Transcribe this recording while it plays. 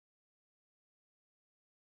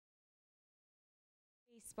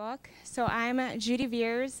Facebook. So I'm Judy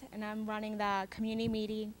Veers, and I'm running the community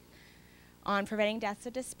meeting on preventing deaths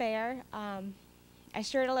of despair. I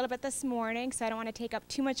shared a little bit this morning, so I don't want to take up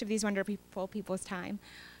too much of these wonderful people's time.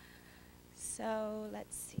 So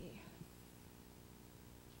let's see.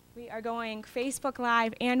 We are going Facebook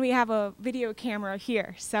Live, and we have a video camera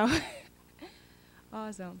here, so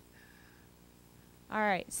awesome. All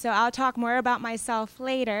right, so I'll talk more about myself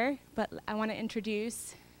later, but I want to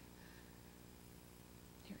introduce,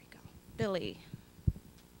 here we go, Billy.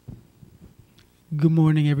 Good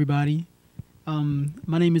morning, everybody.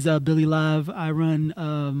 My name is Billy Live. I run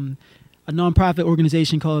a nonprofit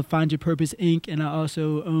organization called Find Your Purpose, Inc., and I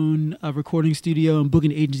also own a recording studio and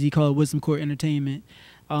booking agency called Wisdom Court Entertainment.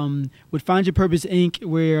 With Find Your Purpose, Inc.,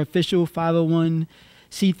 we're official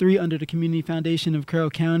 501c3 under the Community Foundation of Carroll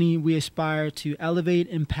County. We aspire to elevate,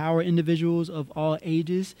 empower individuals of all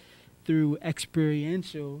ages through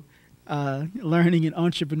experiential learning and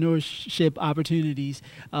entrepreneurship opportunities.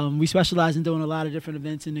 We specialize in doing a lot of different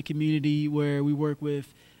events in the community where we work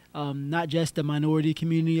with not just the minority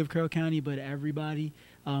community of Carroll County, but everybody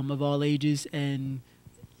of all ages. And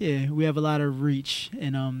yeah, we have a lot of reach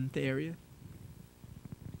in the area.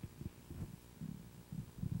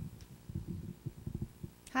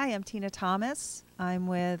 Hi, I'm Tina Thomas. I'm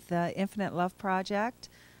with the Infinite Love Project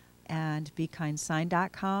and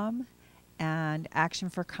BeKindSign.com and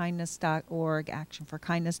actionforkindness.org.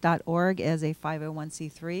 Actionforkindness.org is a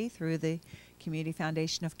 501c3 through the Community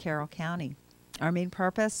Foundation of Carroll County. Our main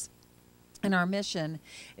purpose and our mission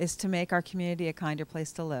is to make our community a kinder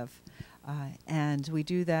place to live. And we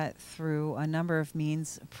do that through a number of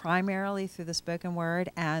means, primarily through the spoken word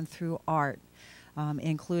and through art,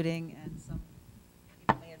 including, and some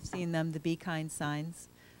people may have seen them, the Be Kind signs.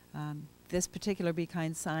 This particular Be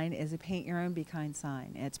Kind sign is a paint your own Be Kind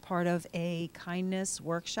sign. It's part of a kindness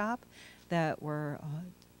workshop that we're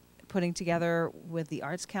putting together with the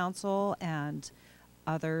Arts Council and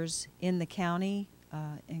others in the county,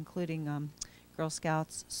 including Girl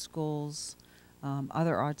Scouts, schools,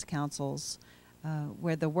 other arts councils,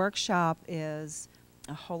 where the workshop is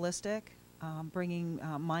holistic, bringing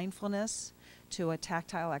mindfulness to a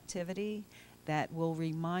tactile activity that will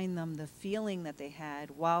remind them the feeling that they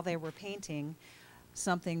had while they were painting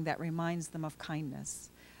something that reminds them of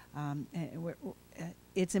kindness.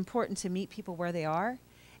 It's important to meet people where they are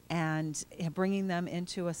and bringing them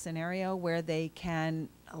into a scenario where they can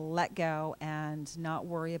let go and not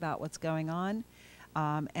worry about what's going on,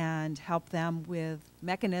 and help them with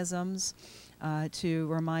mechanisms to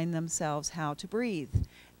remind themselves how to breathe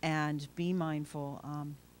and be mindful,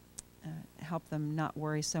 help them not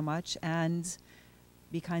worry so much and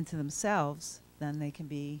be kind to themselves. Then they can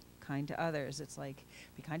be kind to others. It's like,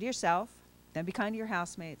 be kind to yourself, then be kind to your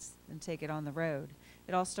housemates, and take it on the road.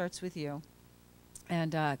 It all starts with you.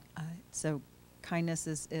 And so kindness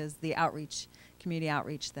is the outreach, community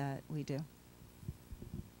outreach that we do.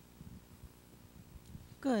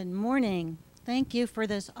 Good morning. Thank you for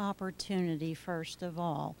this opportunity, first of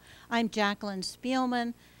all. I'm Jacqueline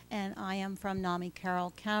Spielman, and I am from NAMI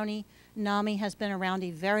Carroll County. NAMI has been around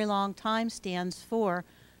a very long time, stands for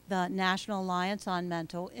the National Alliance on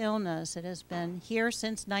Mental Illness. It has been here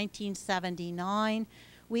since 1979.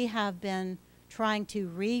 We have been trying to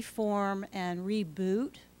reform and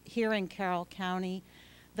reboot here in Carroll County.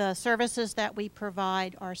 The services that we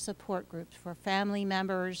provide are support groups for family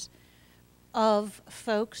members of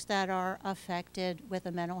folks that are affected with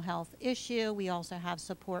a mental health issue. We also have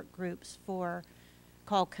support groups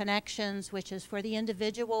called Connections, which is for the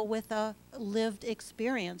individual with a lived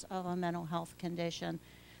experience of a mental health condition.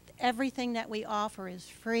 Everything that we offer is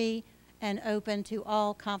free and open to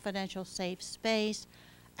all, confidential, safe space.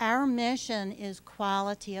 Our mission is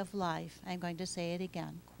quality of life. I'm going to say it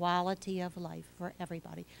again, quality of life for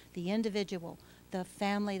everybody. The individual, the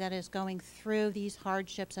family that is going through these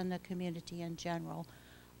hardships, and the community in general.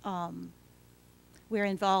 We're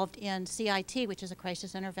involved in CIT, which is a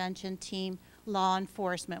crisis intervention team, law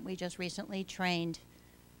enforcement. We just recently trained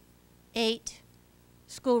 8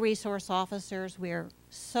 school resource officers. We're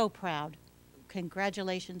so proud.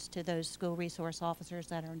 Congratulations to those school resource officers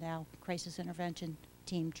that are now crisis intervention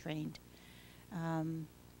team trained.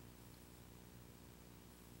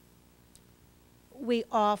 We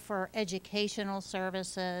offer educational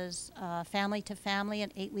services, family to family,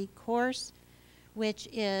 an 8-week course, which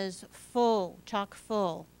is chock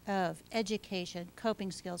full of education,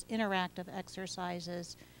 coping skills, interactive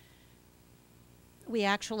exercises. We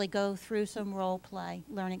actually go through some role play,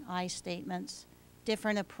 learning I statements,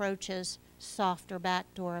 different approaches, softer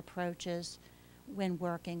backdoor approaches when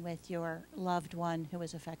working with your loved one who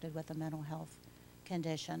is affected with a mental health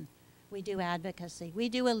condition. We do advocacy. We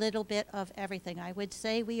do a little bit of everything. I would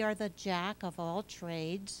say we are the jack of all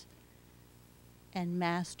trades and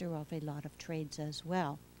master of a lot of trades as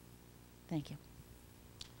well. Thank you.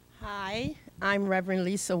 Hi, I'm Reverend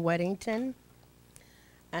Lisa Weddington,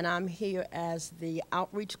 and I'm here as the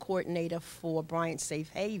outreach coordinator for Bryant Safe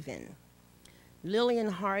Haven. Lillian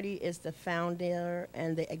Hardy is the founder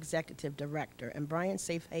and the executive director, and Bryant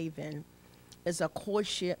Safe Haven is a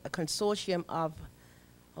consortium of,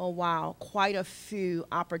 oh wow, quite a few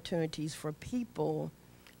opportunities for people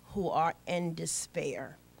who are in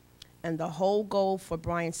despair. And the whole goal for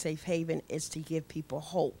Bryant Safe Haven is to give people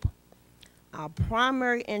hope. Our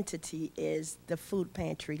primary entity is the food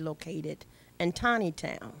pantry located in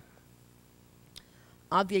Tawnytown.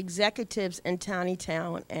 Of the executives in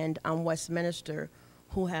Tawnytown and Westminster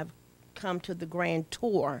who have come to the grand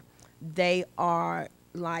tour, they are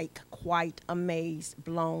like quite amazed,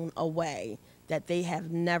 blown away that they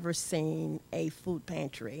have never seen a food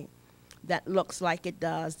pantry that looks like it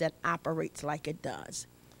does, that operates like it does.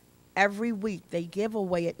 Every week they give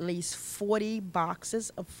away at least 40 boxes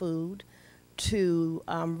of food to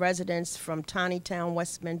residents from Tawnytown,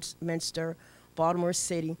 Westminster, Baltimore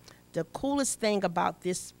City. The coolest thing about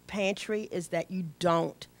this pantry is that you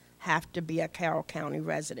don't have to be a Carroll County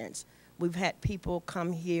resident. We've had people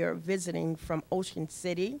come here visiting from Ocean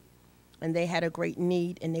City, and they had a great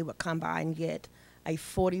need, and they would come by and get a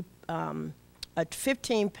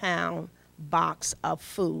 15-pound box of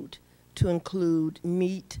food to include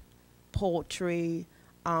meat, poultry,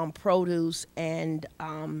 produce, and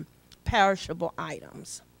perishable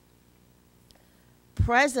items.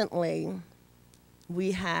 Presently,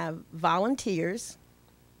 we have volunteers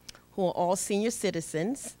who are all senior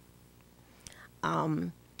citizens.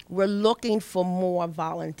 We're looking for more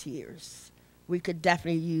volunteers. We could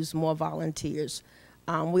definitely use more volunteers.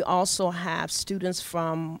 We also have students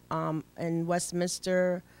from in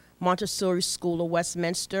Westminster, Montessori School of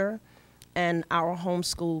Westminster, and our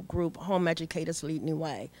homeschool group, Home Educators Lead New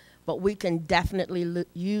Way. But we can definitely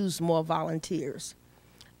use more volunteers.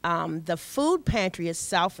 The food pantry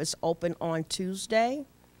itself is open on Tuesday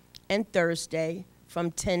and Thursday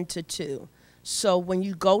from 10 to 2. So when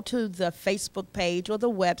you go to the Facebook page or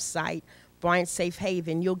the website, Bryant Safe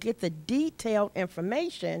Haven, you'll get the detailed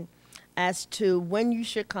information as to when you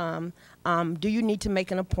should come. Do you need to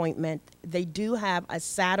make an appointment? They do have a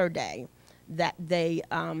Saturday that they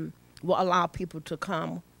will allow people to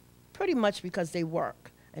come pretty much because they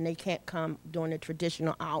work and they can't come during the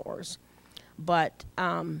traditional hours. But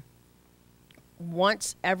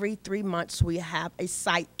once every 3 months, we have a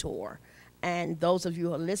site tour. And those of you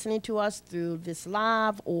who are listening to us through this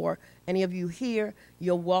live or any of you here,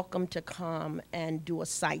 you're welcome to come and do a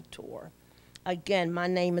site tour. Again, my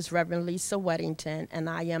name is Reverend Lisa Weddington, and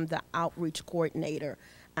I am the outreach coordinator.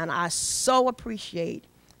 And I so appreciate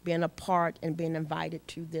being a part and being invited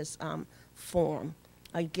to this forum.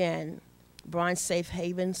 Again, Bryant Safe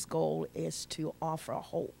Haven's goal is to offer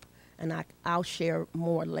hope. And I'll share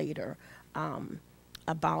more later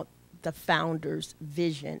about the founder's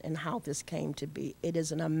vision and how this came to be. It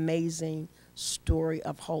is an amazing story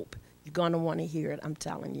of hope. You're going to want to hear it, I'm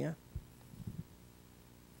telling you.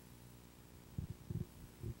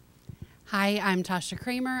 Hi, I'm Tasha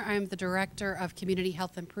Kramer. I'm the Director of Community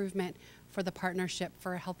Health Improvement for the Partnership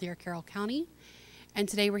for a Healthier Carroll County. And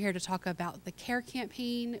today we're here to talk about the CARE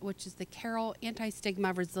campaign, which is the Carroll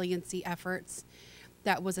Anti-Stigma Resiliency Efforts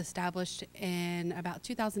that was established in about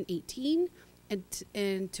 2018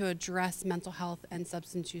 and to address mental health and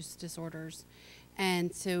substance use disorders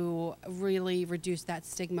and to really reduce that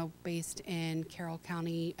stigma based in Carroll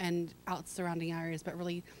County and out surrounding areas, but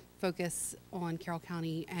really focus on Carroll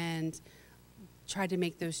County and try to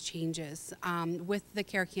make those changes. With the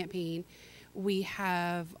CARE campaign, we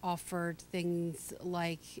have offered things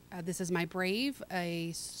like This Is My Brave,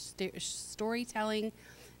 a storytelling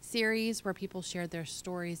series where people share their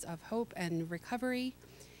stories of hope and recovery.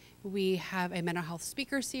 We have a mental health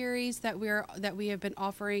speaker series that we have been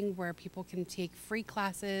offering where people can take free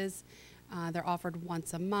classes. They're offered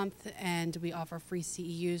once a month, and we offer free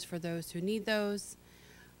CEUs for those who need those.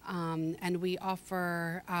 And we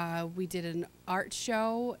did an art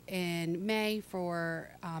show in May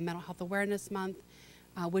for Mental Health Awareness Month,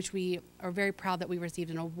 which we are very proud that we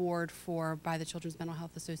received an award for by the Children's Mental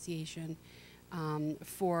Health Association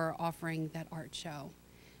for offering that art show.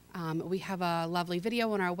 We have a lovely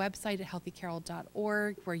video on our website at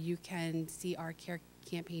healthycarroll.org where you can see our CARE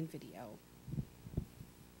campaign video.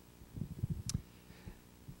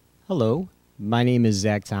 Hello, my name is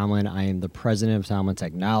Zach Tomlin. I am the president of Tomlin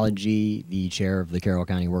Technology, the chair of the Carroll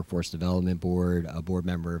County Workforce Development Board, a board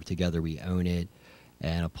member of Together We Own It,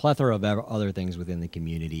 and a plethora of other things within the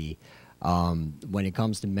community. When it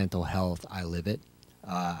comes to mental health, I live it.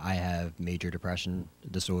 I have major depression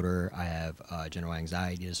disorder, I have general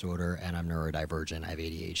anxiety disorder, and I'm neurodivergent. I have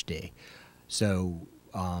ADHD. So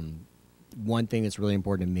one thing that's really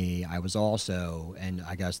important to me, I was also, and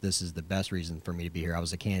I guess this is the best reason for me to be here, I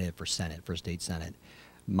was a candidate for Senate, for state Senate.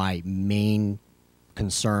 My main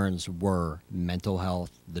concerns were mental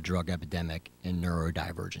health, the drug epidemic, and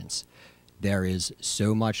neurodivergence. There is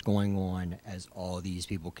so much going on, as all these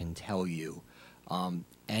people can tell you.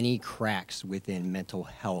 Any cracks within mental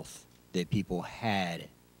health that people had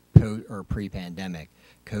pre-pandemic,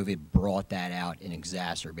 COVID brought that out and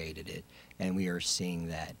exacerbated it, and we are seeing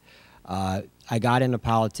that. I got into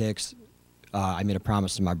politics. I made a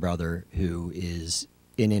promise to my brother, who is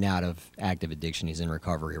in and out of active addiction. He's in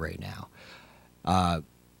recovery right now.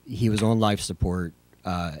 He was on life support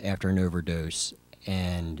after an overdose,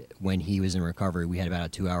 and when he was in recovery, we had about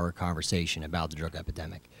a 2-hour conversation about the drug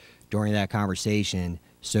epidemic. During that conversation,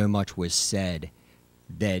 so much was said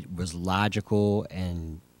that was logical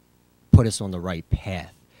and put us on the right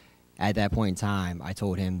path. At that point in time, I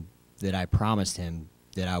told him that I promised him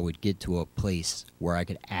that I would get to a place where I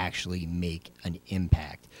could actually make an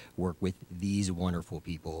impact, work with these wonderful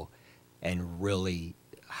people, and really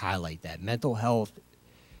highlight that. Mental health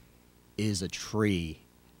is a tree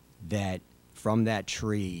that, from that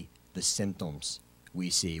tree, the symptoms we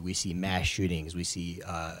see mass shootings, we see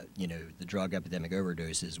the drug epidemic,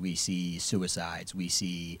 overdoses, we see suicides, we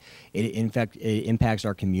see it. In fact, it impacts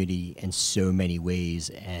our community in so many ways,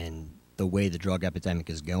 and the way the drug epidemic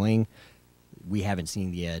is going, we haven't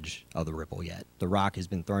seen the edge of the ripple yet. The rock has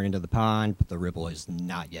been thrown into the pond, but the ripple has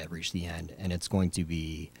not yet reached the end, and it's going to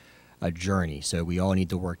be a journey. So we all need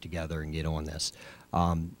to work together and get on this.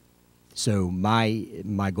 So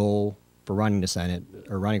my goal for running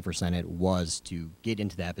for Senate was to get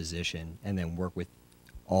into that position and then work with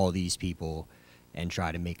all these people and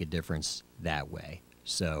try to make a difference that way.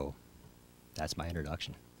 So that's my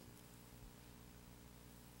introduction.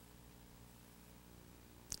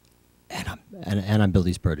 And I'm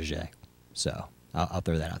Billy's protege, so I'll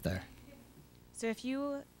throw that out there. So if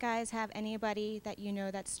you guys have anybody that you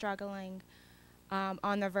know that's struggling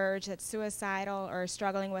on the verge, that's suicidal or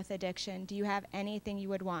struggling with addiction, do you have anything you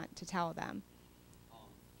would want to tell them?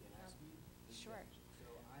 Sure.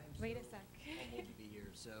 Wait a sec. Humbled to be here.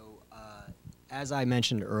 So, as I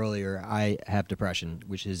mentioned earlier, I have depression,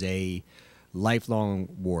 which is a lifelong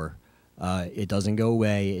war. It doesn't go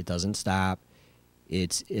away. It doesn't stop.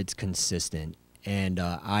 It's consistent. And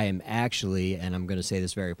I am actually, and I'm going to say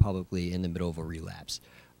this very publicly, in the middle of a relapse.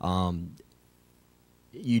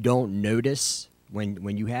 You don't notice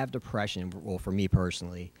when you have depression, well, for me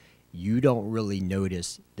personally, you don't really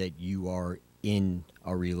notice that you are in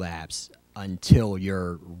a relapse until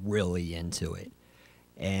you're really into it.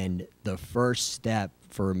 And the first step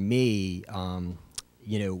for me,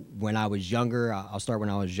 when I was younger, I'll start when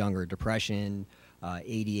I was younger, depression,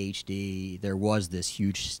 ADHD, there was this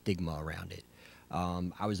huge stigma around it.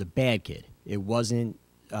 I was a bad kid. It wasn't,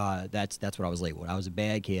 that's what I was labeled. I was a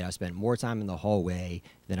bad kid. I spent more time in the hallway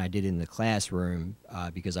than I did in the classroom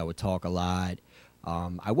because I would talk a lot.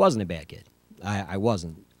 I wasn't a bad kid. I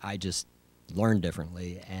wasn't. I just learned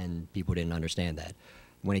differently, and people didn't understand that.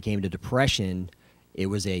 When it came to depression, it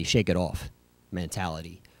was a shake it off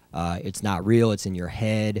mentality. It's not real. It's in your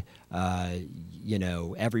head.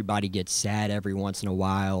 Everybody gets sad every once in a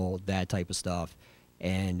while, that type of stuff.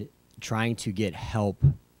 And trying to get help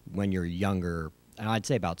when you're younger, and I'd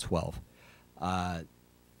say about 12,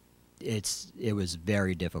 it was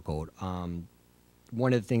very difficult.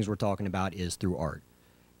 One of the things we're talking about is through art.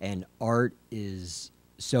 And art is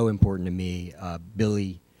so important to me.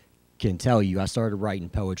 Billy can tell you, I started writing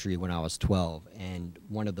poetry when I was 12, and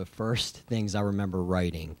one of the first things I remember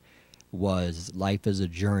writing was, "Life is a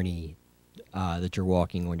journey that you're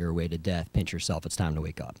walking on your way to death. Pinch yourself, it's time to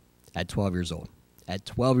wake up." At 12 years old. At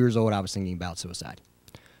 12 years old, I was thinking about suicide.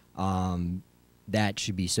 That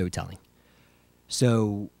should be so telling.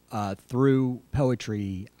 So through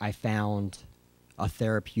poetry, I found a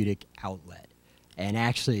therapeutic outlet. And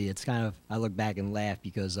actually, it's kind of, I look back and laugh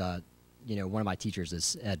because, one of my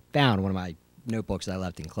teachers had found one of my notebooks that I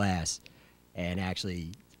left in class and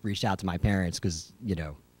actually reached out to my parents because,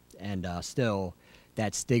 and still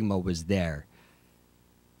that stigma was there.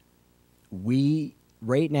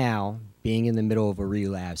 Right now, being in the middle of a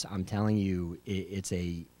relapse, I'm telling you,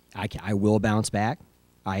 I will bounce back.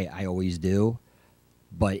 I always do,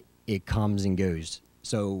 but it comes and goes.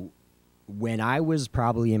 So when I was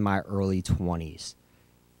probably in my early 20s,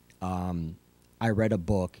 I read a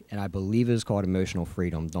book, and I believe it was called Emotional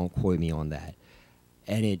Freedom. Don't quote me on that.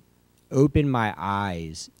 and it opened my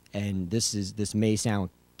eyes. And this may sound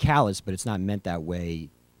callous, but it's not meant that way.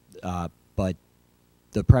 But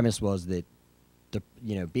the premise was that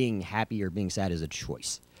being happy or being sad is a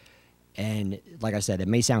choice. And like I said, it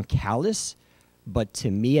may sound callous, but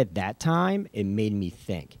to me at that time, it made me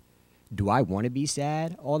think, do I want to be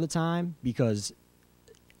sad all the time? Because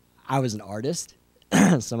I was an artist.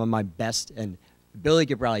 Some of my best, and Billy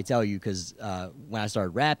could probably tell you, because when I started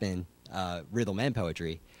rapping, rhythm and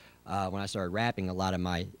poetry, when I started rapping, a lot of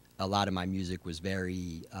my music was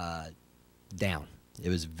very down. It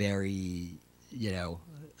was very,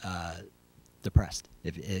 depressed,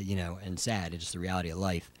 and sad. It's just the reality of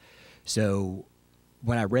life. So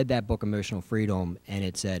when I read that book, Emotional Freedom, and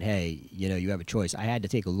it said, hey, you have a choice, I had to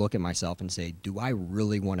take a look at myself and say, do I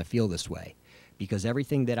really want to feel this way? Because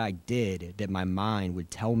everything that I did that my mind would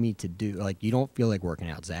tell me to do, like, you don't feel like working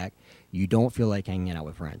out, Zach. You don't feel like hanging out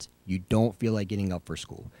with friends. You don't feel like getting up for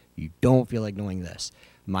school. You don't feel like doing this.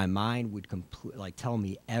 My mind would tell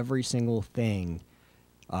me every single thing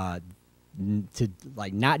to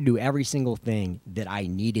not do every single thing that I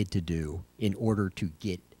needed to do in order to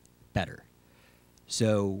get better.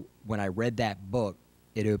 So when I read that book,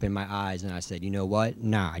 it opened my eyes, and I said, you know what?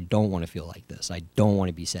 Nah, I don't want to feel like this. I don't want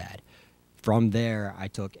to be sad. From there, I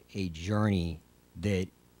took a journey that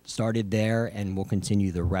started there and will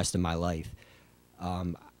continue the rest of my life.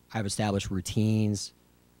 I've established routines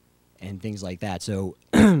and things like that. So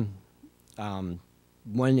one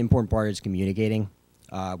important part is communicating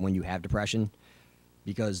when you have depression,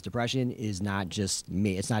 because depression is not just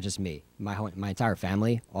me. It's not just me. My entire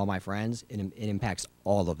family, all my friends, it impacts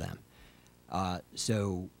all of them.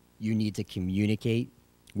 So you need to communicate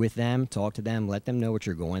with them, talk to them, let them know what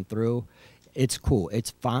you're going through. It's cool.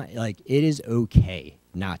 It's fine. Like, it is okay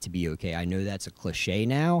not to be okay. I know that's a cliche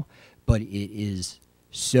now, but it is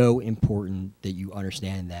so important that you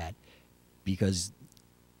understand that, because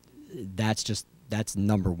that's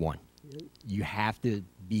number one. You have to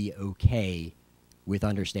be okay with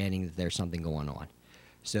understanding that there's something going on.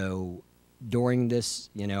 So during this,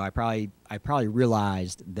 I probably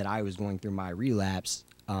realized that I was going through my relapse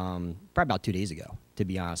probably about 2 days ago, to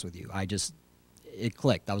be honest with you. It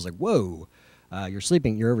clicked. I was like, whoa, you're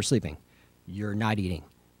sleeping, you're oversleeping, you're not eating,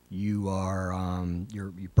 you are,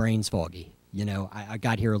 your brain's foggy. I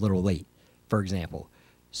got here a little late, for example.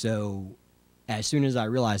 So as soon as I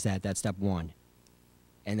realized that, that's step one.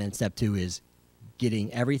 And then step two is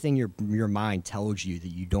getting everything your mind tells you that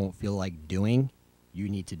you don't feel like doing, you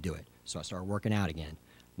need to do it. So I started working out again.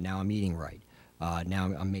 Now I'm eating right.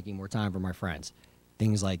 Now I'm making more time for my friends,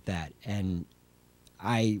 things like that. And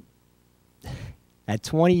at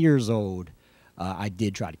 20 years old, I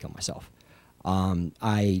did try to kill myself.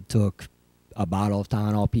 I took a bottle of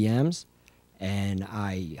Tylenol PMs, and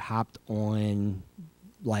I hopped on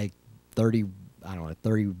like 30,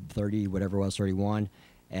 whatever it was, 31.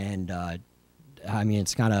 And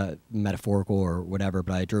it's kind of metaphorical or whatever,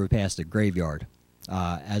 but I drove past a graveyard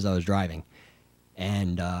as I was driving.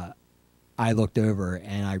 And I looked over,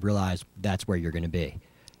 and I realized that's where you're going to be.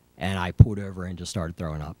 And I pulled over and just started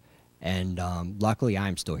throwing up. And luckily,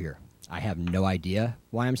 I'm still here. I have no idea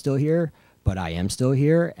why I'm still here, but I am still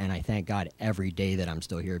here. And I thank God every day that I'm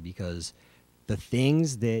still here, because the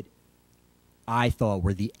things that I thought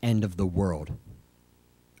were the end of the world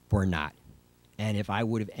were not. And if I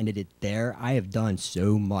would have ended it there, I have done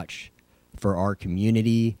so much for our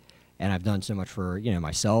community, and I've done so much for,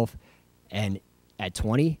 myself. And at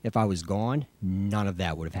 20, if I was gone, none of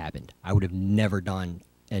that would have happened. I would have never done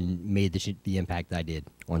and made the impact that I did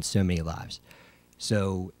on so many lives.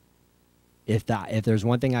 So if there's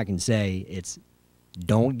one thing I can say, it's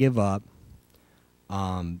don't give up.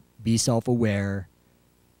 Be self-aware.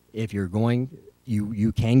 If you're going,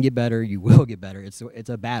 you can get better. You will get better. It's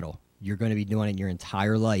a battle. You're going to be doing it your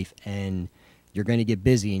entire life, and you're going to get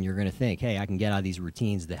busy, and you're going to think, hey, I can get out of these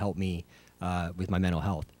routines that help me with my mental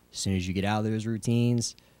health. As soon as you get out of those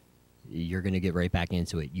routines, you're going to get right back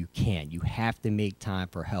into it. You can't. You have to make time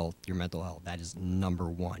for health, your mental health. That is number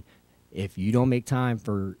one. If you don't make time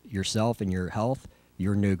for yourself and your health,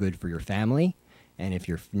 you're no good for your family. And if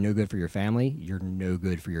you're no good for your family, you're no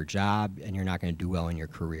good for your job, and you're not going to do well in your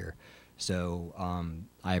career. So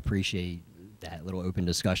I appreciate that little open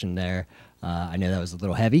discussion there. I know that was a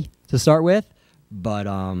little heavy to start with, but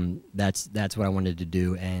that's what I wanted to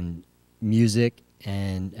do. And music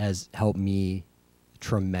has helped me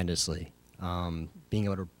tremendously. Being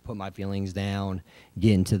able to put my feelings down,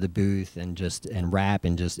 get into the booth, and rap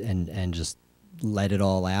and just let it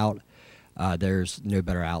all out. There's no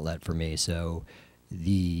better outlet for me. So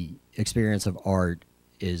the experience of art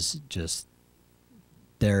is just,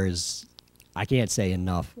 I can't say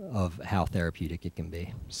enough of how therapeutic it can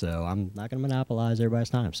be. So I'm not going to monopolize everybody's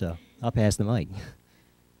time. So I'll pass the mic.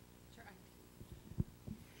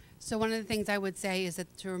 So one of the things I would say is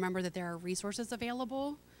that to remember that there are resources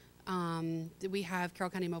available. We have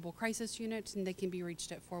Carroll County Mobile Crisis Unit, and they can be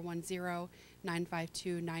reached at 410-952-9552.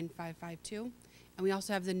 And we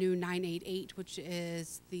also have the new 988, which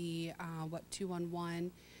is the what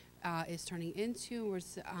 211 is turning into. We're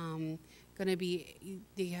going to be,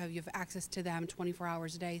 you have access to them 24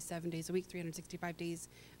 hours a day, 7 days a week, 365 days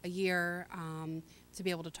a year, to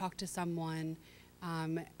be able to talk to someone.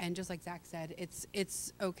 And just like Zach said,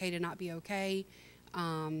 it's okay to not be okay,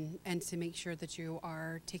 and to make sure that you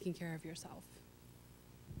are taking care of yourself.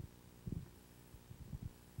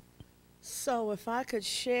 So if I could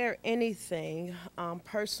share anything,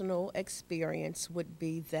 personal experience would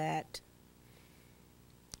be that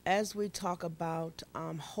as we talk about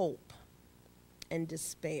hope and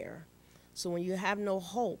despair, so when you have no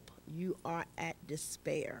hope, you are at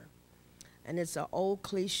despair. And it's an old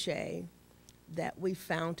cliche that we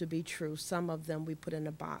found to be true. Some of them we put in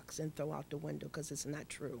a box and throw out the window because it's not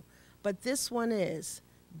true. But this one is,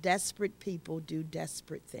 desperate people do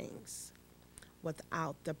desperate things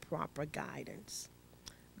without the proper guidance.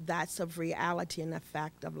 That's a reality and a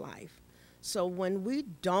fact of life. So when we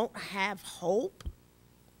don't have hope,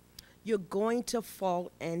 you're going to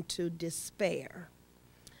fall into despair.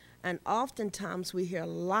 And oftentimes we hear a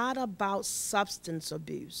lot about substance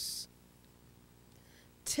abuse.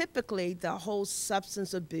 Typically, the whole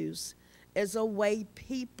substance abuse is a way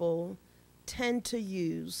people tend to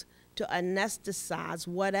use to anesthetize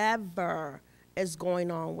whatever is going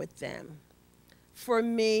on with them. For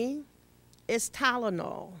me, it's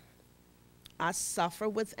Tylenol. I suffer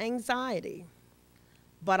with anxiety,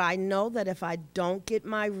 but I know that if I don't get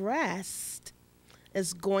my rest,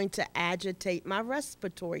 it's going to agitate my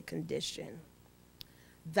respiratory condition.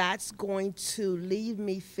 That's going to leave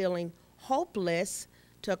me feeling hopeless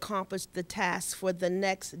to accomplish the task for the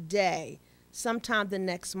next day, sometime the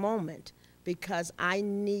next moment, because I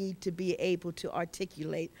need to be able to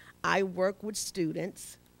articulate. I work with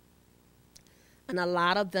students, and a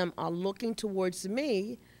lot of them are looking towards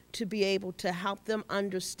me to be able to help them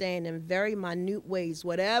understand in very minute ways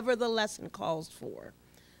whatever the lesson calls for.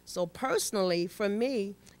 So personally, for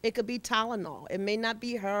me, it could be Tylenol. It may not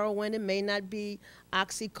be heroin. It may not be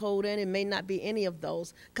oxycodone. It may not be any of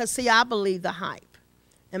those. Because, see, I believe the hype.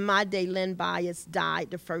 In my day, Len Bias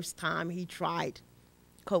died the first time he tried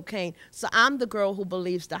cocaine. So I'm the girl who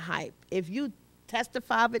believes the hype. If you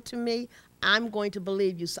testify of it to me, I'm going to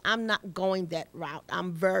believe you. So I'm not going that route.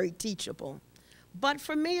 I'm very teachable. But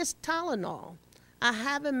for me, it's Tylenol. I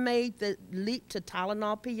haven't made the leap to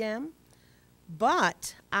Tylenol PM,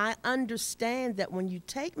 but I understand that when you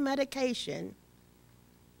take medication,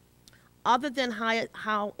 other than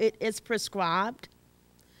how it is prescribed,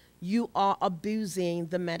 you are abusing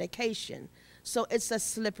the medication. So it's a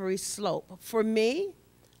slippery slope. For me,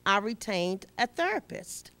 I retained a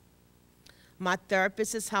therapist. My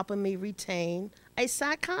therapist is helping me retain a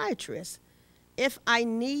psychiatrist. If I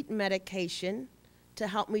need medication to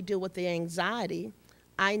help me deal with the anxiety,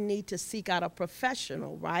 I need to seek out a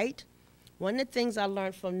professional, right? One of the things I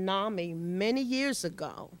learned from NAMI many years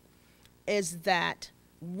ago is that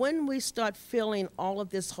when we start feeling all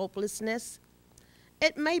of this hopelessness,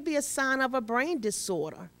 it may be a sign of a brain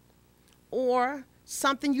disorder or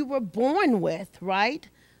something you were born with, right?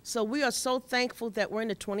 So we are so thankful that we're in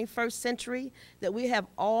the 21st century, that we have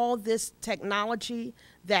all this technology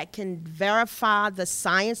that can verify the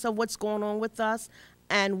science of what's going on with us,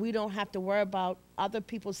 and we don't have to worry about other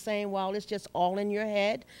people saying, well, it's just all in your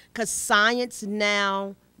head, because science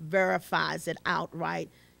now verifies it outright,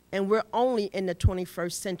 and we're only in the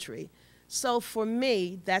 21st century. So for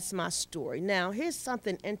me, that's my story. Now, here's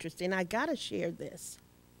something interesting. I got to share this.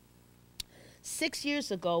 6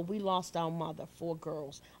 years ago, we lost our mother, 4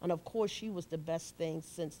 girls. And of course, she was the best thing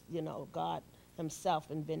since, God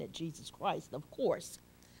himself invented Jesus Christ, of course.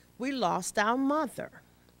 We lost our mother.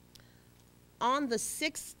 On the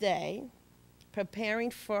 6th day,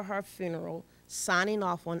 preparing for her funeral, signing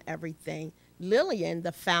off on everything, Lillian,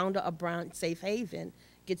 the founder of Bryant Safe Haven,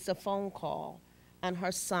 gets a phone call, and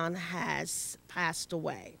her son has passed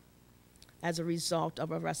away as a result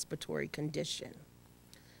of a respiratory condition.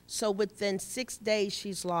 So within 6 days,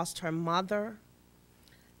 she's lost her mother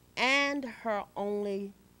and her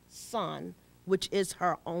only son, which is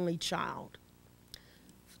her only child.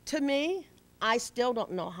 To me, I still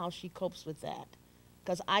don't know how she copes with that,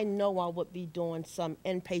 because I know I would be doing some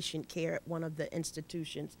inpatient care at one of the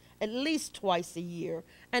institutions at least twice a year.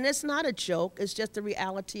 And it's not a joke, it's just the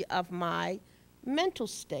reality of my mental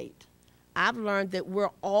state. I've learned that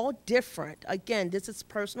we're all different. Again, this is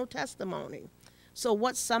personal testimony. So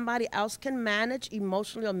what somebody else can manage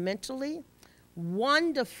emotionally or mentally,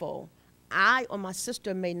 wonderful. I or my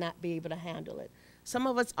sister may not be able to handle it. Some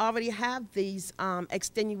of us already have these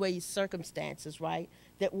extenuating circumstances, right,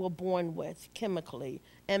 that we're born with chemically,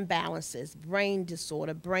 imbalances, brain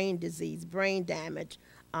disorder, brain disease, brain damage,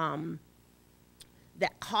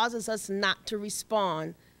 that causes us not to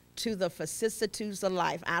respond to the vicissitudes of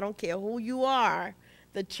life. I don't care who you are.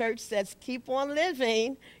 The church says, keep on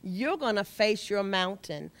living. You're going to face your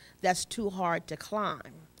mountain that's too hard to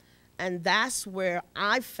climb. And that's where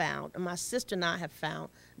I found, and my sister and I have found,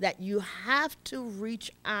 that you have to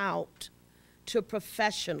reach out to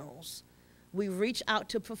professionals. We reach out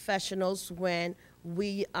to professionals when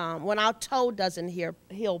when our toe doesn't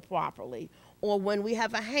heal properly, or when we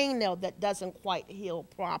have a hangnail that doesn't quite heal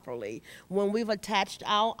properly, when we've attached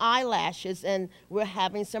our eyelashes and we're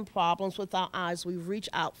having some problems with our eyes, we reach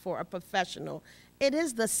out for a professional. It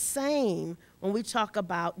is the same when we talk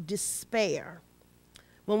about despair,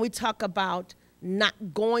 when we talk about not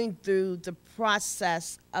going through the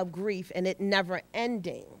process of grief and it never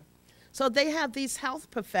ending. So they have these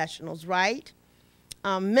health professionals, right?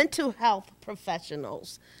 Mental health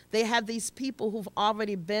professionals. They have these people who've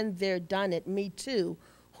already been there, done it, me too,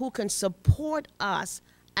 who can support us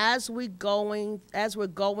as we're going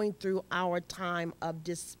through our time of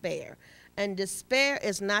despair. And despair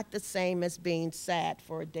is not the same as being sad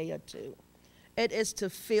for a day or two. It is to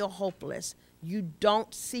feel hopeless. You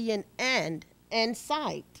don't see an end in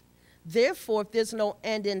sight. Therefore, if there's no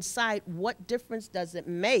end in sight, what difference does it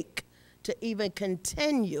make to even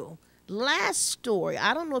continue? Last story,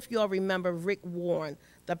 I don't know if you all remember Rick Warren,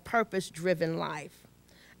 The Purpose-Driven Life.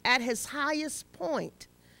 At his highest point,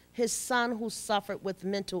 his son, who suffered with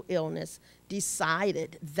mental illness,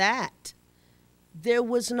 decided that there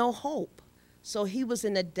was no hope. So he was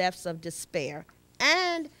in the depths of despair,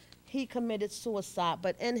 and he committed suicide.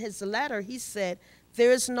 But in his letter, he said,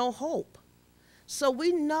 there is no hope. So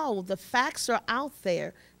we know the facts are out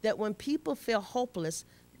there that when people feel hopeless,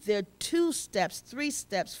 they're 2 steps, 3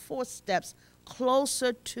 steps, 4 steps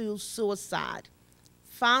closer to suicide.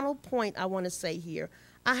 Final point I want to say here.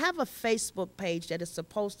 I have a Facebook page that is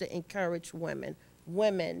supposed to encourage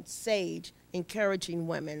women, Sage, encouraging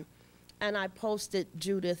women. And I posted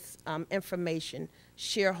Judith's information,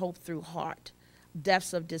 Share Hope Through Heart,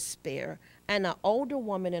 Deaths of Despair. And an older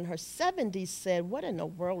woman in her 70s said, what in the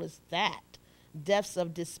world is that? Deaths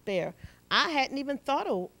of Despair. I hadn't even thought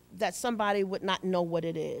of that somebody would not know what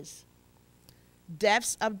it is.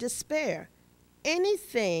 Deaths of despair.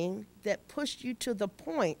 Anything that pushed you to the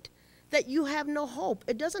point that you have no hope.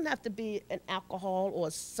 It doesn't have to be an alcohol or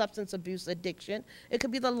a substance abuse addiction. It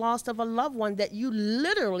could be the loss of a loved one that you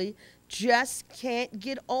literally just can't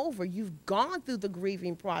get over. You've gone through the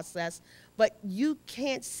grieving process, but you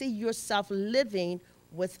can't see yourself living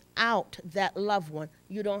without that loved one.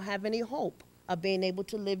 You don't have any hope of being able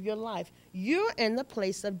to live your life. You're in the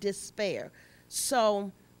place of despair.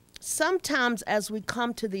 So sometimes as we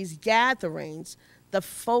come to these gatherings, the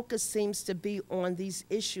focus seems to be on these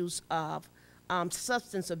issues of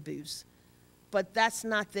substance abuse. But that's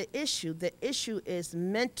not the issue. The issue is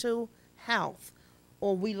mental health,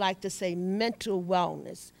 or we like to say mental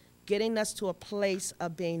wellness, getting us to a place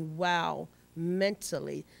of being well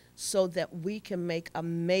mentally so that we can make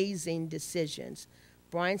amazing decisions.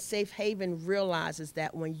 Bryant Safe Haven realizes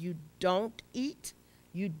that when you don't eat,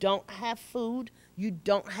 you don't have food, you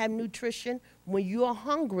don't have nutrition, when you are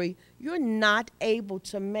hungry, you're not able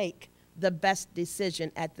to make the best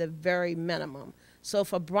decision at the very minimum. So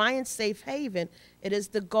for Bryant Safe Haven, it is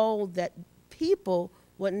the goal that people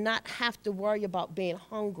would not have to worry about being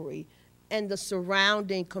hungry in the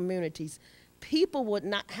surrounding communities. People would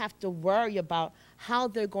not have to worry about how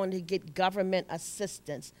they're going to get government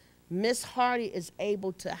assistance. Ms. Hardy is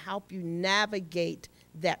able to help you navigate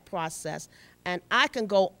that process. And I can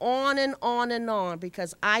go on and on and on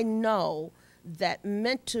because I know that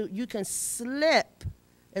you can slip.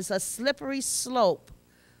 It's a slippery slope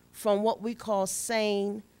from what we call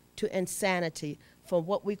sane to insanity, from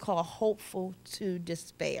what we call hopeful to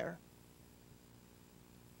despair.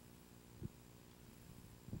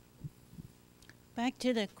 Back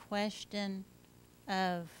to the question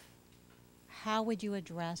of how would you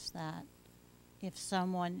address that if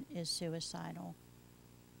someone is suicidal?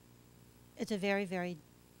 It's a very, very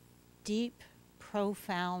deep,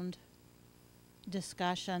 profound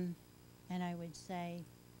discussion, and I would say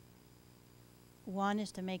one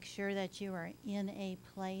is to make sure that you are in a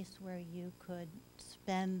place where you could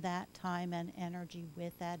spend that time and energy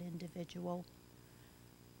with that individual.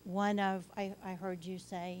 I heard you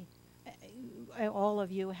say all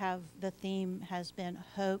of you have, the theme has been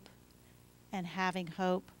hope and having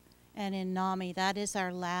hope. And in NAMI, that is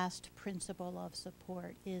our last principle of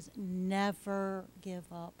support, is never give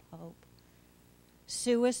up hope.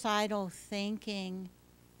 Suicidal thinking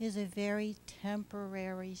is a very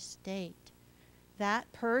temporary state.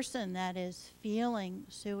 That person that is feeling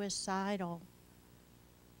suicidal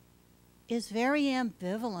is very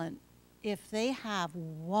ambivalent if they have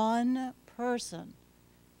one person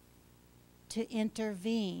to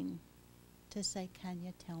intervene, to say, can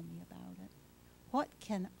you tell me about it? What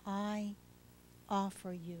can I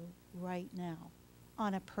offer you right now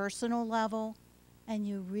on a personal level? And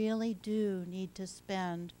you really do need to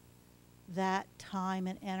spend that time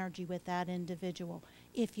and energy with that individual.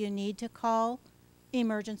 If you need to call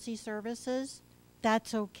emergency services,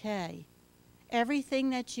 that's okay. Everything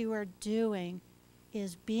that you are doing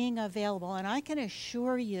is being available. And I can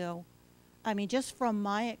assure you, I mean, just from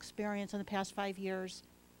my experience in the past 5 years,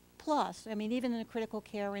 plus, I mean, even in the critical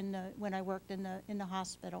care when I worked in the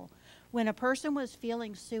hospital, when a person was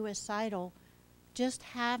feeling suicidal, just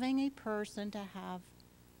having a person to have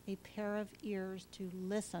a pair of ears to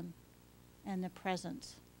listen and the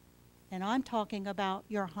presence. And I'm talking about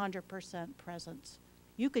your 100% presence.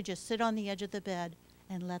 You could just sit on the edge of the bed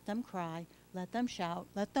and let them cry, let them shout,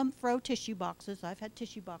 let them throw tissue boxes. I've had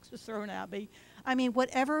tissue boxes thrown at me. I mean,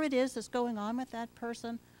 whatever it is that's going on with that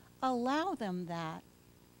person, allow them that.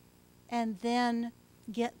 And then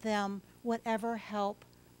get them whatever help,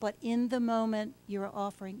 but in the moment you're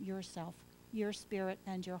offering yourself, your spirit,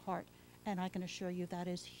 and your heart. And I can assure you that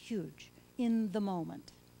is huge in the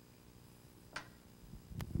moment.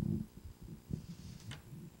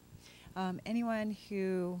 Anyone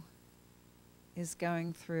who is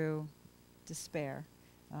going through despair,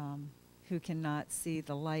 who cannot see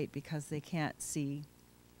the light because they can't see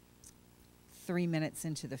 3 minutes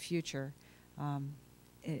into the future,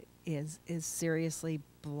 it is seriously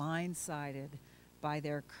blindsided by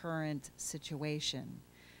their current situation,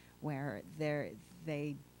 where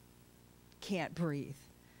they can't breathe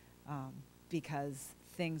because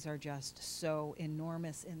things are just so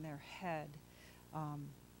enormous in their head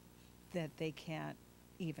that they can't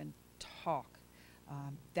even talk.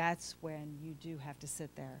 That's when you do have to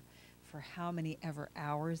sit there for how many ever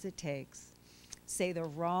hours it takes, say the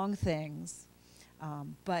wrong things,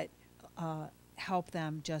 but help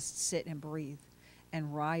them just sit and breathe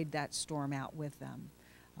and ride that storm out with them.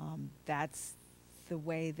 That's the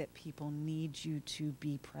way that people need you to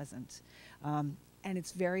be present. And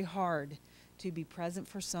it's very hard to be present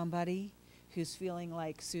for somebody who's feeling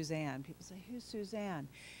like Suzanne. People say, who's Suzanne?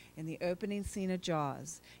 In the opening scene of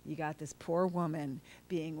Jaws, you got this poor woman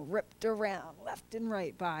being ripped around left and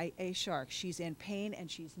right by a shark. She's in pain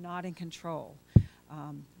and she's not in control.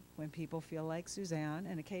 When people feel like Suzanne,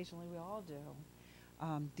 and occasionally we all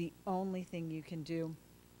do, the only thing you can do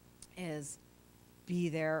is be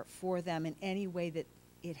there for them in any way that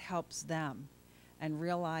it helps them, and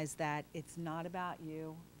realize that it's not about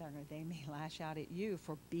you. They may lash out at you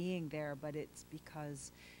for being there, but it's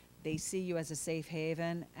because they see you as a safe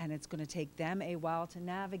haven, and it's going to take them a while to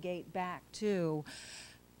navigate back to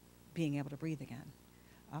being able to breathe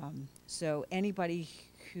again. So anybody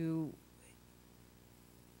who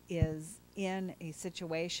is in a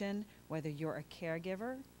situation, whether you're a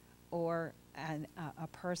caregiver or a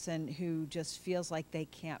person who just feels like they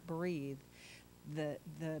can't breathe,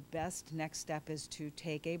 the best next step is to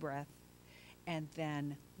take a breath and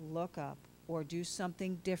then look up or do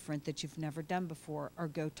something different that you've never done before, or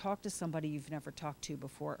go talk to somebody you've never talked to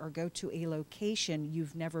before, or go to a location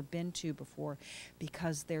you've never been to before,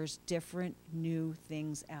 because there's different new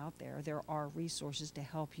things out there. There are resources to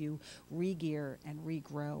help you re-gear and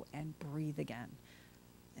regrow and breathe again.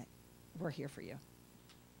 We're here for you.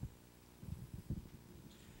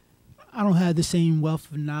 I don't have the same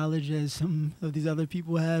wealth of knowledge as some of these other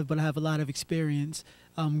people have, but I have a lot of experience.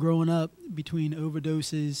 Growing up between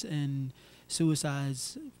overdoses and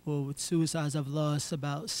suicides, well, with suicides, I've lost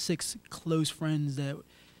about 6 close friends that,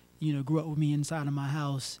 grew up with me inside of my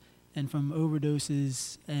house. And from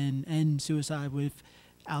overdoses and suicide with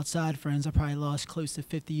outside friends, I probably lost close to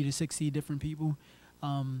 50 to 60 different people.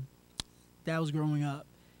 That was growing up.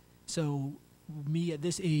 So me at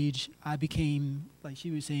this age, I became, like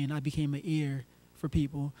she was saying, I became an ear for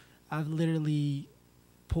people. I've literally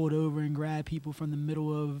pulled over and grabbed people from the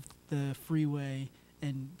middle of the freeway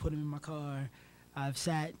and put them in my car. I've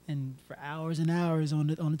sat for hours and hours on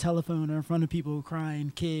the telephone or in front of people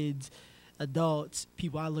crying, kids, adults,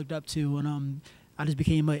 people I looked up to, and I just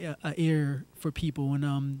became a ear for people,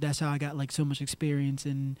 and that's how I got like so much experience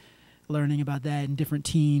in learning about that and different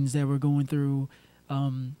teens that were going through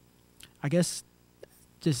I guess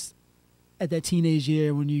just at that teenage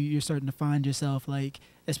year when you're starting to find yourself, like,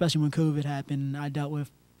 especially when COVID happened, I dealt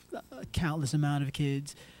with a countless amount of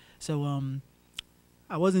kids. So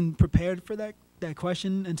I wasn't prepared for that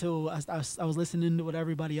question until I was listening to what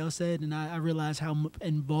everybody else said, and I realized how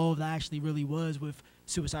involved I actually really was with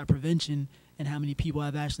suicide prevention and how many people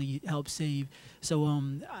I've actually helped save. So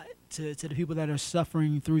to the people that are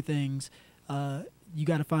suffering through things, you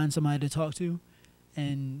got to find somebody to talk to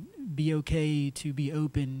and be okay to be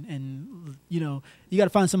open. And, you got to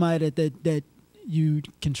find somebody that you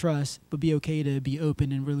can trust, but be okay to be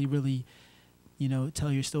open and really, really,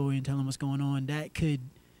 tell your story and tell them what's going on. That could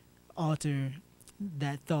alter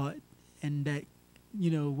that thought, and that,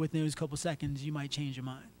 within those couple seconds, you might change your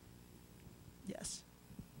mind. Yes.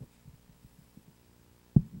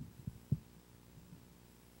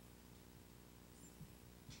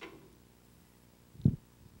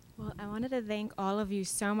 Well, I wanted to thank all of you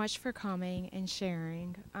so much for coming and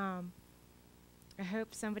sharing. I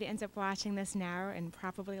hope somebody ends up watching this now, and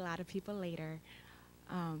probably a lot of people later.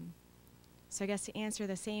 So I guess to answer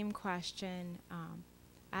the same question,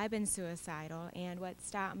 I've been suicidal, and what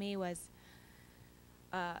stopped me was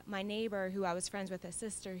my neighbor, who I was friends with, his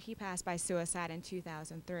sister, he passed by suicide in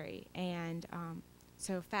 2003. And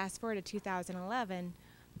so fast forward to 2011,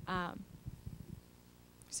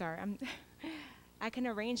 sorry, I can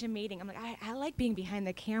arrange a meeting. I'm like, I like being behind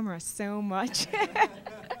the camera so much.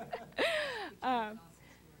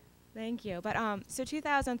 Thank you. But so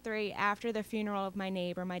 2003, after the funeral of my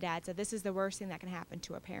neighbor, my dad said, this is the worst thing that can happen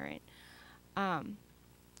to a parent.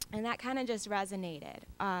 And that kind of just resonated.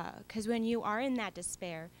 Because when you are in that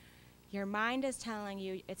despair, your mind is telling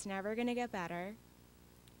you it's never going to get better.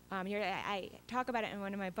 I talk about it in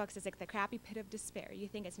one of my books. It's like the crappy pit of despair. You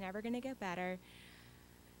think it's never going to get better.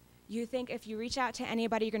 You think if you reach out to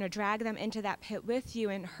anybody, you're going to drag them into that pit with you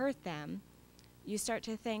and hurt them. You start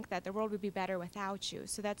to think that the world would be better without you.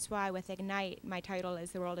 So that's why with Ignite, my title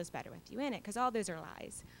is The World is Better With You in It, because all those are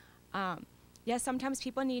lies. Yes, sometimes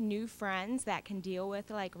people need new friends that can deal with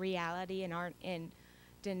like reality and aren't in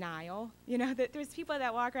denial. There's people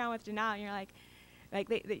that walk around with denial, and you're like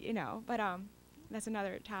but that's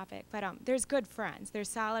another topic. But there's good friends. There's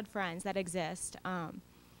solid friends that exist.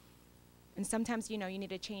 And sometimes, you need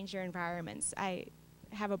to change your environments. I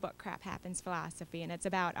have a book, Crap Happens Philosophy, and it's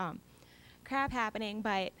about crap happening,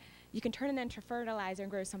 but you can turn it into fertilizer and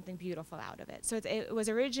grow something beautiful out of it. So it was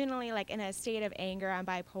originally like in a state of anger. I'm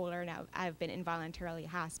bipolar, and I've been involuntarily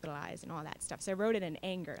hospitalized and all that stuff. So I wrote it in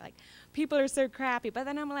anger, like, people are so crappy. But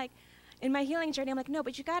then I'm like, in my healing journey, I'm like, no,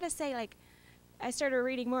 but you got to say, like, I started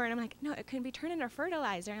reading more, and I'm like, no, it can be turned into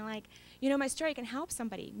fertilizer. And like, my story can help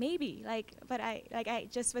somebody, maybe. But I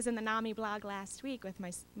just was in the NAMI blog last week with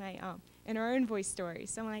my in our own voice story.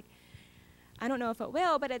 So I'm like, I don't know if it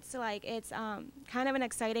will, but it's like, it's kind of an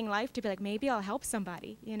exciting life to be like, maybe I'll help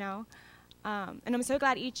somebody, And I'm so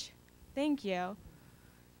glad thank you.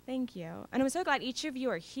 And I'm so glad each of you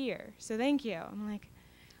are here. So thank you. I'm like,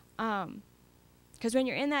 because when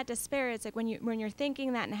you're in that despair, it's like when you're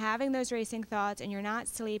thinking that and having those racing thoughts, and you're not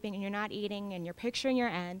sleeping and you're not eating and you're picturing your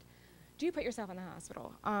end, do put yourself in the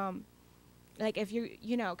hospital. Like if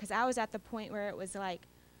because I was at the point where it was like,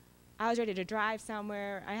 I was ready to drive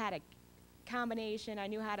somewhere. I had a combination. I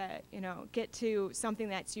knew how to, get to something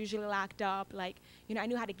that's usually locked up. Like, I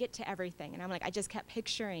knew how to get to everything. And I'm like, I just kept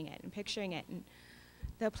picturing it and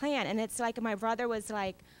the plan. And it's like my brother was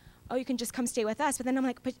like, oh, you can just come stay with us. But then I'm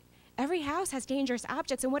like, but every house has dangerous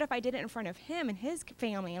objects. And what if I did it in front of him and his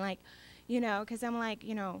family? And like, because I'm like,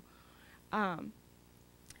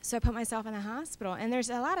 so I put myself in the hospital. And there's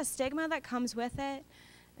a lot of stigma that comes with it.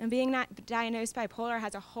 And being not diagnosed bipolar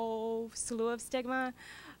has a whole slew of stigma.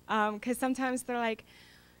 Because sometimes they're like,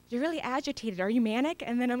 you're really agitated. Are you manic?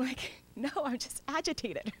 And then I'm like, no, I'm just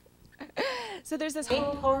agitated. So there's this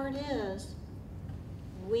whole part is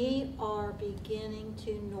we are beginning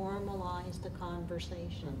to normalize the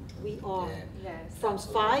conversation. We are. Yes. From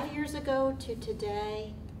 5 years ago to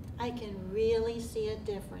today, I can really see a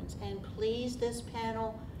difference. And please, this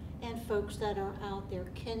panel and folks that are out there,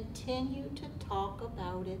 continue to talk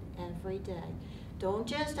about it every day. Don't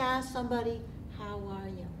just ask somebody, how are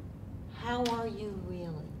you? How are you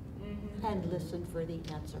really? Mm-hmm. And listen for the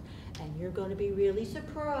answer. And you're going to be really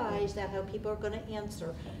surprised at how people are going to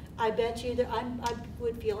answer. I bet you that I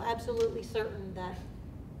would feel absolutely certain that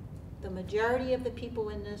the majority of the people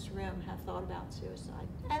in this room have thought about suicide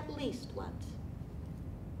at least once.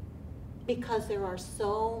 Because there are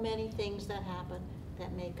so many things that happen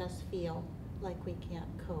that make us feel like we can't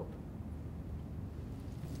cope.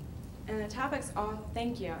 And the topic's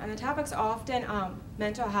thank you. And the topic's often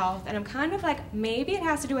mental health, and I'm kind of like, maybe it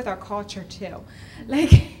has to do with our culture too.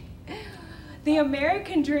 Like, the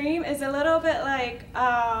American dream is a little bit like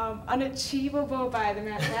unachievable by the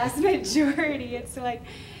vast majority. It's like,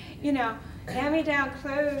 you know, hand-me-down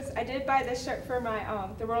clothes. I did buy this shirt for my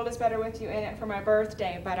 "The World Is Better With You" in it for my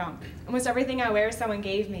birthday, but almost everything I wear someone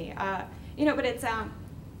gave me. You know, but it's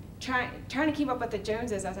trying to keep up with the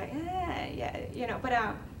Joneses. I was like, yeah, you know, but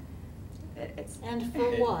it's. And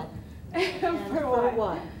for what? And for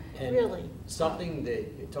what? And Really? something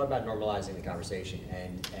that, talk about normalizing the conversation,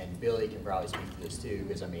 and Billy can probably speak to this too,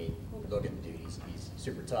 because I mean, look at the dude, he's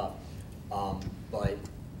super tough. But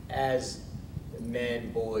as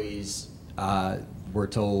men, boys, we're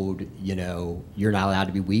told, you know, you're not allowed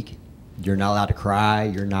to be weak. You're not allowed to cry.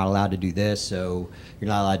 You're not allowed to do this. So you're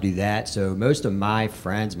not allowed to do that. So most of my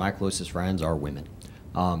friends, my closest friends, are women,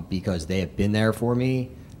 because they have been there for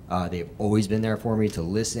me. They've always been there for me to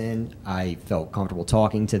listen. I felt comfortable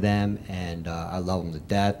talking to them, and I love them to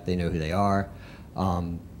death. They know who they are.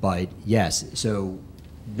 But yes, so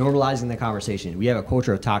normalizing the conversation. We have a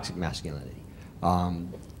culture of toxic masculinity,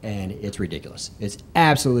 and it's ridiculous. It's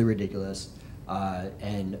absolutely ridiculous.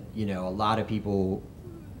 And you know, a lot of people,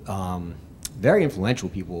 very influential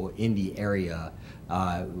people in the area.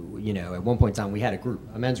 You know, at one point in time, we had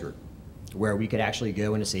a men's group, where we could actually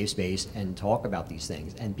go in a safe space and talk about these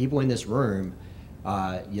things. And people in this room,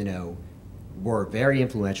 you know, were very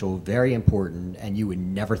influential, very important, and you would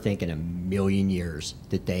never think in a million years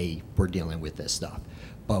that they were dealing with this stuff.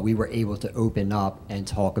 But we were able to open up and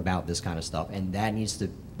talk about this kind of stuff, and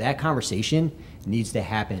that conversation needs to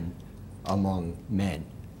happen among men,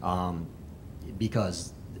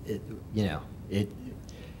 because you know,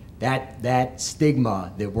 that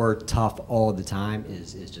stigma that we're tough all the time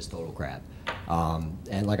is just total crap.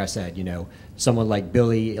 And like I said, you know, someone like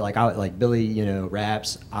Billy, like Billy, you know,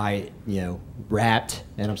 raps. I, you know, rapped,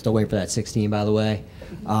 and I'm still waiting for that 16, by the way.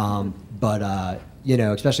 But you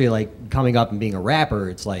know, especially like coming up and being a rapper,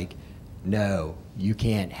 it's like, no, you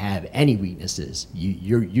can't have any weaknesses.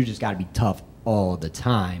 You just got to be tough all the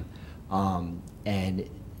time, and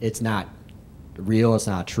it's not real. It's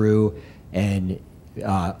not true, and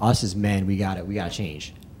us as men, we gotta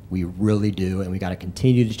change. We really do, and we gotta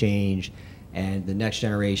continue to change. And the next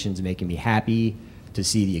generation's making me happy to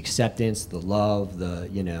see the acceptance, the love, the,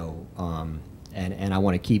 you know, and I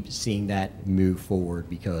want to keep seeing that move forward,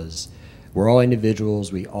 because we're all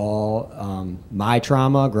individuals. We all, my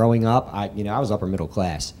trauma growing up, I was upper middle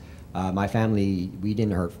class. My family, we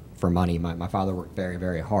didn't hurt for money. My father worked very,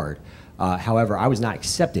 very hard. However, I was not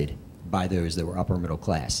accepted by those that were upper middle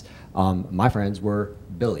class. My friends were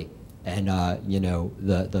Billy, and you know,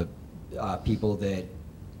 the people that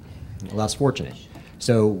less fortunate.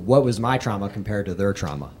 So what was my trauma compared to their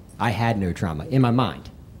trauma? I had no trauma in my mind,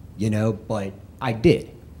 you know, but I did.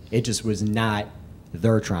 It just was not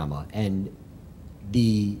their trauma. And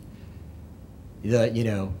the you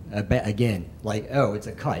know, again, like, oh, it's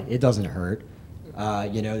a cut, it doesn't hurt.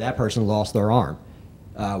 You know, that person lost their arm.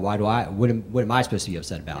 What am I supposed to be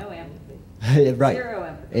upset about? No empathy. Right. Zero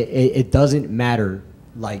empathy. It doesn't matter.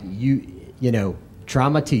 Like, you know,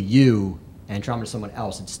 trauma to you and trauma to someone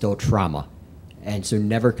else, it's still trauma. And so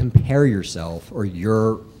never compare yourself or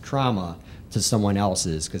your trauma to someone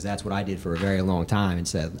else's, because that's what I did for a very long time, and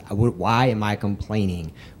said, why am I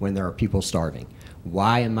complaining when there are people starving?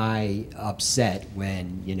 Why am I upset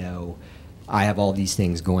when, you know, I have all these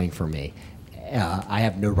things going for me? I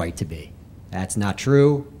have no right to be. That's not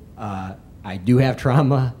true. I do have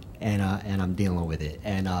trauma, and I'm dealing with it.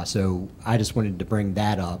 And so I just wanted to bring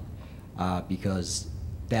that up, because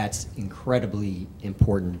that's incredibly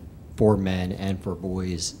important for men and for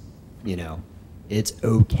boys. You know, it's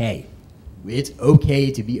okay. It's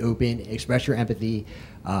okay to be open, express your empathy,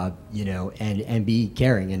 you know, and be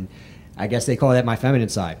caring. And I guess they call that my feminine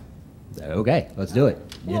side. Okay, let's do it.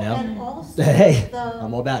 You know, and also hey,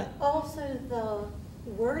 I'm all about it. Also the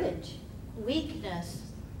wordage, weakness.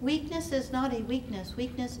 Weakness is not a weakness.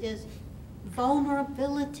 Weakness is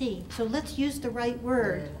vulnerability. So let's use the right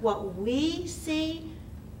word. What we see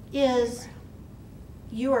is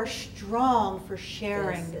you are strong for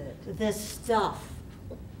sharing this stuff,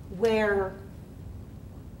 where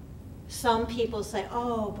some people say,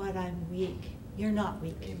 oh, but I'm weak. You're not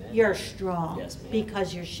weak. Amen. You're strong, Yes, ma'am.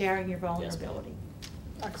 because you're sharing your vulnerability.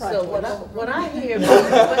 So what I hear,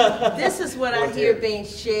 this is what I hear being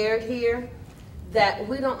shared here, that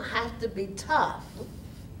we don't have to be tough.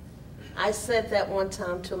 I said that one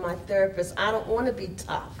time to my therapist, I don't want to be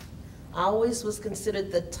tough. I always was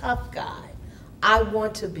considered the tough guy. I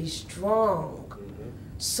want to be strong.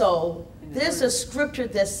 So There's a scripture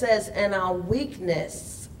that says, in our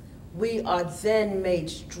weakness, we are then made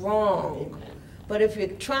strong. But if you're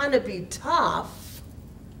trying to be tough,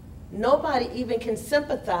 nobody even can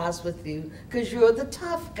sympathize with you because you're the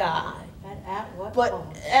tough guy. At what But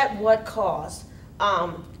cost? at what cost?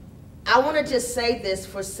 I want to just say this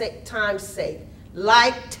for time's sake.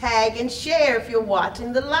 Like, tag, and share if you're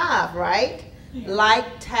watching the live, right? Yeah. Like,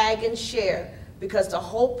 tag, and share. Because the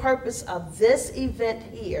whole purpose of this event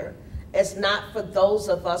here is not for those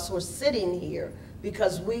of us who are sitting here,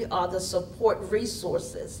 because we are the support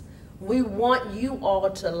resources. We want you all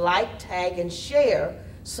to like, tag, and share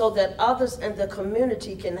so that others in the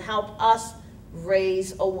community can help us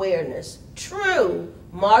raise awareness. True,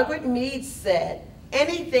 Margaret Mead said,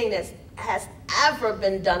 anything that has ever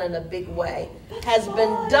been done in a big way has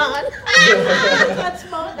been done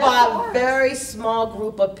by a very small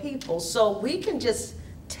group of people. So we can just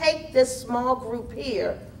take this small group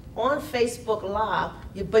here on Facebook Live,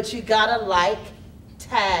 but you gotta like,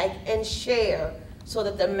 tag, and share so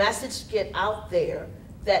that the message get out there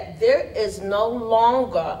that there is no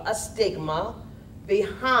longer a stigma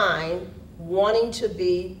behind wanting to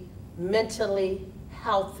be mentally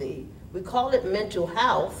healthy. We call it mental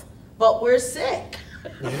health, but we're sick.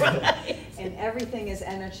 Right? And everything is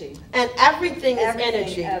energy. And everything is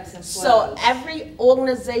energy. Ebbs and So flows. every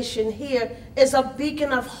organization here is a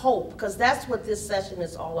beacon of hope, because that's what this session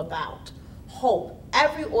is all about. Hope.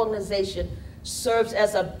 Every organization serves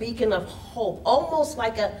as a beacon of hope, almost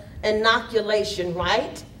like an inoculation,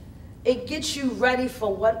 right? It gets you ready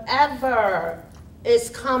for whatever is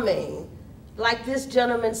coming. Like this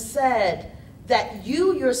gentleman said, that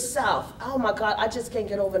you yourself, oh my God, I just can't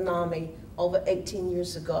get over NAMI over 18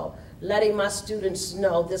 years ago, letting my students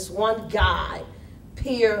know this one guy,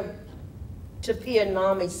 peer to peer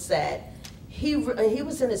NAMI said, he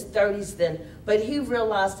was in his 30s then, but he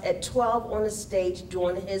realized at 12 on the stage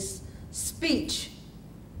during his speech,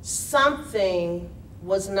 something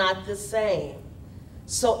was not the same.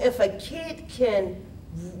 So if a kid can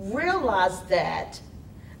realize that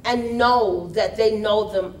and know that they know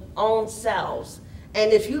them own selves,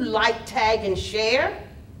 and if you like, tag, and share,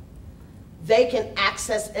 they can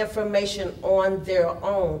access information on their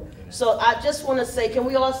own. So I just want to say, can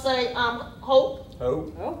we all say hope?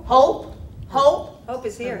 Hope. Hope? Hope? Hope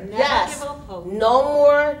is here. Never Yes. give up hope. No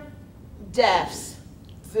more deaths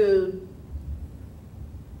through.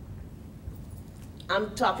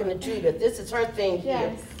 I'm talking to Judith. This is her thing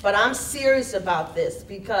here. Yes. But I'm serious about this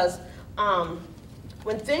because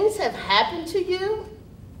when things have happened to you,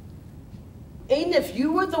 even if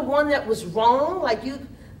you were the one that was wrong, like you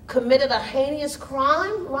committed a heinous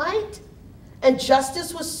crime, right? And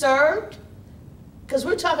justice was served, because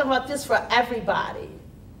we're talking about this for everybody.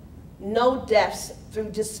 No deaths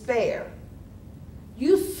through despair.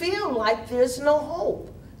 You feel like there's no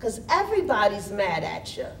hope, because everybody's mad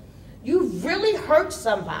at you. You really hurt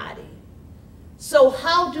somebody. So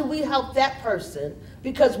how do we help that person?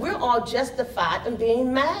 Because we're all justified in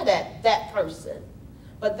being mad at that person.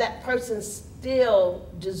 But that person still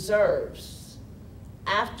deserves,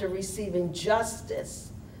 after receiving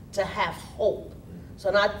justice, to have hope. So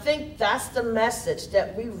and I think that's the message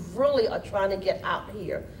that we really are trying to get out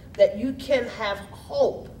here, that you can have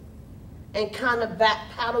hope and kind of back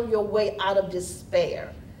paddle your way out of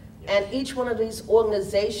despair. And each one of these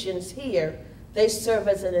organizations here, they serve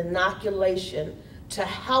as an inoculation to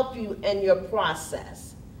help you in your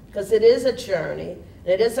process. Because it is a journey,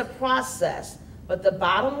 it is a process, but the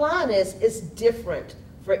bottom line is it's different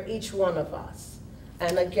for each one of us.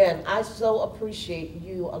 And again, I so appreciate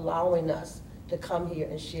you allowing us to come here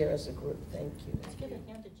and share as a group. Thank you. Let's give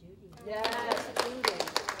a hand to Judy. Yes,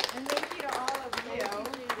 And thank you to all of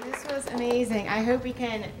you. This was amazing. I hope we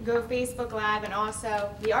can go Facebook Live, and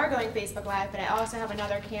also, we are going Facebook Live, but I also have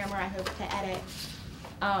another camera I hope to edit.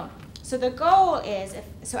 So the goal is,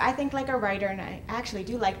 so I think like a writer, and I actually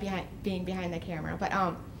do like being behind the camera, but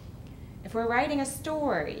if we're writing a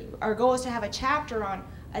story, our goal is to have a chapter on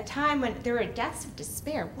a time when there were deaths of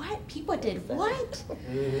despair. What? People did what?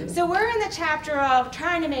 So we're in the chapter of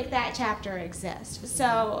trying to make that chapter exist.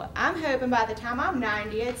 So I'm hoping by the time I'm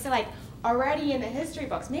 90, it's like already in the history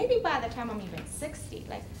books. Maybe by the time I'm even 60,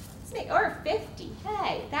 like, or 50.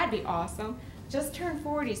 Hey, that'd be awesome. Just turned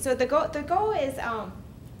 40. So the goal is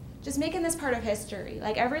just making this part of history.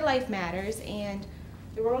 Like, every life matters, and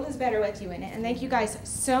the world is better with you in it. And thank you guys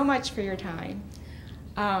so much for your time.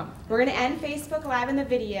 We're going to end Facebook Live in the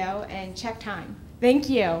video and check time. Thank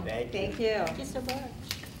you. Thank you. Thank you so much.